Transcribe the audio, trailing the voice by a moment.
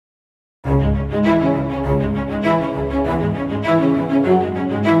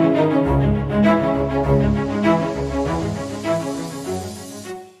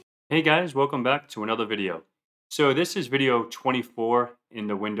Hey guys, welcome back to another video. So this is video 24 in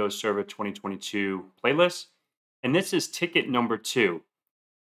the Windows Server 2022 playlist, and this is ticket number 2.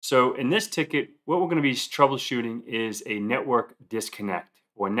 So in this ticket, what we're going to be troubleshooting is a network disconnect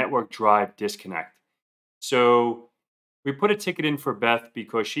or network drive disconnect. So we put a ticket in for Beth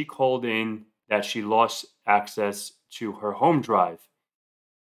because she called in that she lost access to her home drive.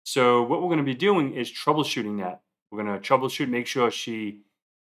 So what we're going to be doing is troubleshooting that. We're going to troubleshoot, make sure she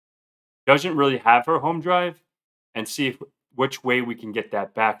doesn't really have her home drive and see which way we can get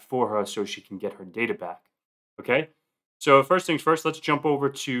that back for her so she can get her data back. Okay. So first things first, let's jump over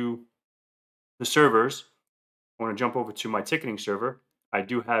to the servers. I want to jump over to my ticketing server. I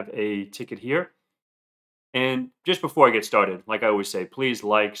do have a ticket here. And just before I get started, like I always say, please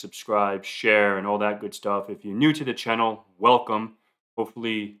like, subscribe, share, and all that good stuff. If you're new to the channel, welcome.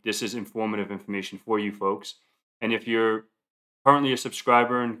 Hopefully this is informative information for you folks. And if you're currently a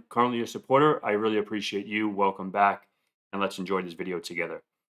subscriber and currently a supporter, I really appreciate you. Welcome back, and let's enjoy this video together.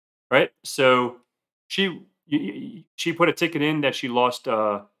 All right. So she put a ticket in that she lost.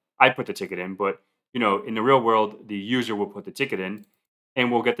 I put the ticket in, but in the real world, the user will put the ticket in,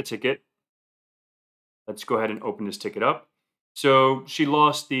 and we'll get the ticket. Let's go ahead and open this ticket up. So she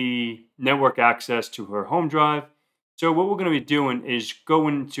lost the network access to her home drive. So what we're going to be doing is go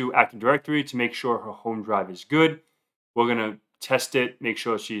into Active Directory to make sure her home drive is good. We're going to test it, make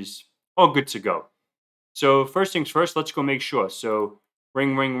sure she's all good to go. So first things first, let's go make sure. So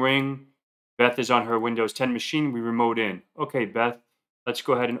ring, ring, ring. Beth is on her Windows 10 machine. We remote in. Okay, Beth, let's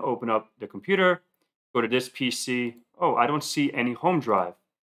go ahead and open up the computer. Go to this PC. Oh, I don't see any home drive.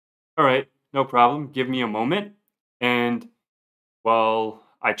 All right, no problem. Give me a moment. And while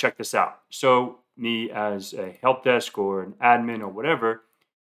I check this out. So me as a help desk or an admin or whatever,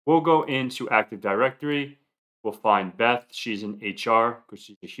 we'll go into Active Directory. We'll find Beth. She's in HR because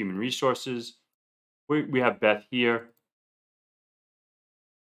she's a human resources. We have Beth here.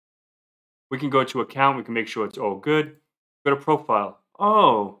 We can go to account. We can make sure it's all good. Go to profile.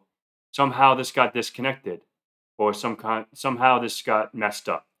 Oh, somehow this got disconnected, or somehow this got messed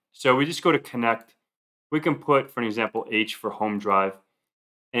up. So we just go to connect. We can put, for an example, H for home drive.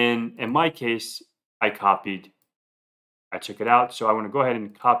 And in my case, I took it out. So I want to go ahead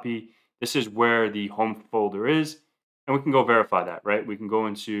and copy. This is where the home folder is. And we can go verify that, right? We can go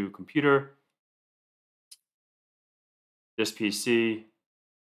into computer, this PC.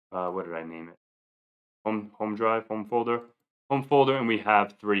 What did I name it? Home drive, home folder, and we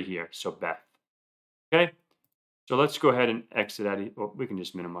have 3 here. So Beth. Okay. So let's go ahead and exit out. Well, we can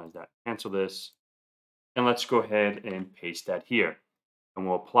just minimize that. Cancel this. And let's go ahead and paste that here. And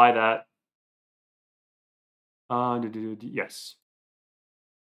we'll apply that. Yes.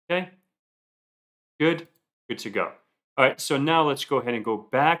 Okay. Good. Good to go. All right. So now let's go ahead and go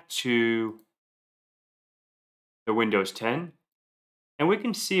back to the Windows 10. And we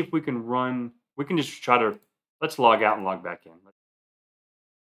can see if we can run. We can just try to, let's log out and log back in. Let's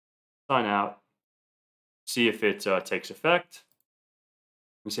sign out. See if it takes effect.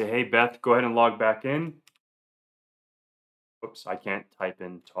 We say, hey, Beth, go ahead and log back in. Oops, I can't type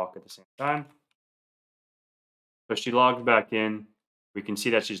and talk at the same time. So she logged back in. We can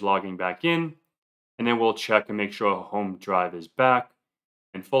see that she's logging back in. And then we'll check and make sure her home drive is back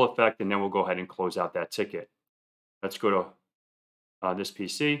in full effect. And then we'll go ahead and close out that ticket. Let's go to this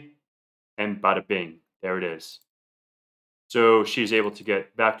PC. And bada bing, there it is. So she's able to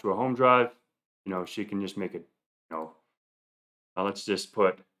get back to her home drive. She can just make it, let's just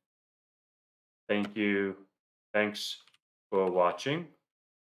put, thank you, thanks for watching.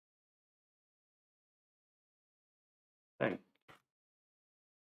 Thank.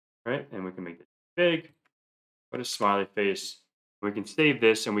 Right, and we can make it big, put a smiley face. We can save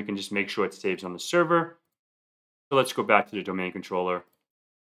this and we can just make sure it saves on the server. So let's go back to the domain controller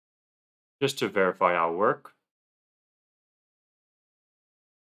just to verify our work.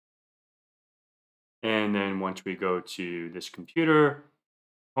 And then once we go to this computer,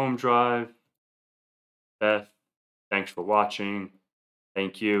 home drive, Beth, thanks for watching.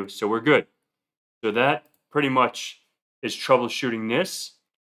 Thank you. So we're good. So that pretty much is troubleshooting this.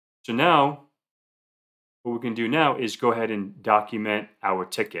 So now what we can do now is go ahead and document our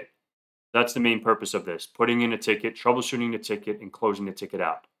ticket. That's the main purpose of this, putting in a ticket, troubleshooting the ticket, and closing the ticket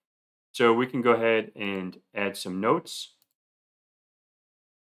out. So we can go ahead and add some notes.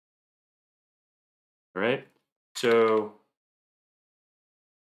 All right. So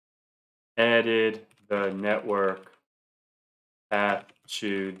added the network path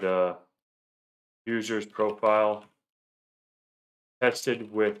to the user's profile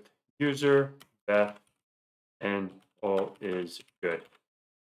tested with user Beth and all is good.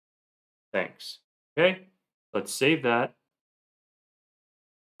 Thanks. Okay, let's save that,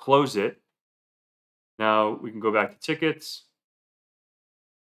 close it. Now we can go back to tickets,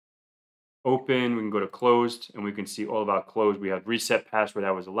 open, we can go to closed, and we can see all about closed. We have reset password,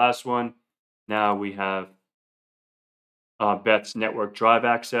 that was the last one. Now we have Beth's network drive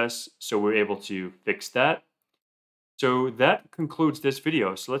access, so we're able to fix that. So that concludes this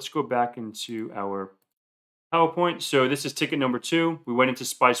video. So let's go back into our PowerPoint. So this is ticket number 2. We went into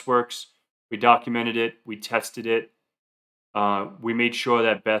Spiceworks, we documented it, we tested it. We made sure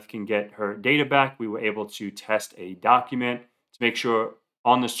that Beth can get her data back. We were able to test a document to make sure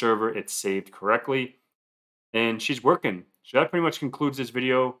on the server it's saved correctly. And she's working. So that pretty much concludes this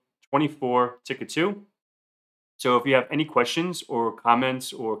video 24, ticket 2. So if you have any questions or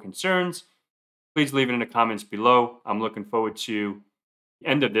comments or concerns, please leave it in the comments below. I'm looking forward to the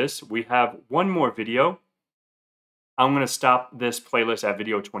end of this. We have one more video. I'm going to stop this playlist at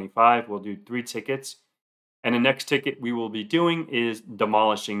video 25. We'll do 3 tickets. And the next ticket we will be doing is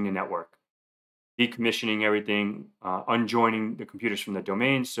demolishing the network, decommissioning everything, unjoining the computers from the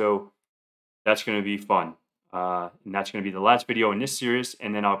domain. So that's going to be fun. And that's going to be the last video in this series.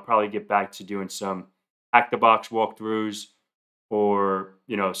 And then I'll probably get back to doing some hack the box walkthroughs or,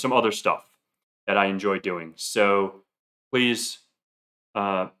 some other stuff that I enjoy doing. So please,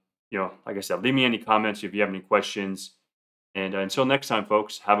 like I said, leave me any comments if you have any questions. And until next time,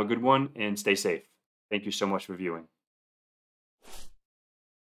 folks, have a good one and stay safe. Thank you so much for viewing.